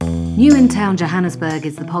New in Town Johannesburg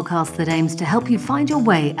is the podcast that aims to help you find your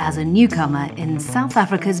way as a newcomer in South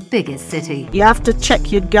Africa's biggest city. You have to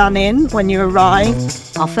check your gun in when you arrive.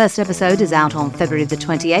 Our first episode is out on February the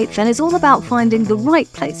 28th and is all about finding the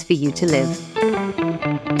right place for you to live.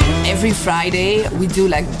 Every Friday we do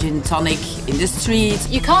like gin tonic in the street.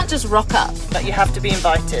 You can't just rock up. But you have to be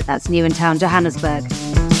invited. That's New in Town Johannesburg.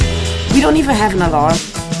 We don't even have an alarm.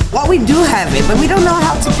 Well, we do have it, but we don't know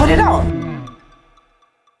how to put it on.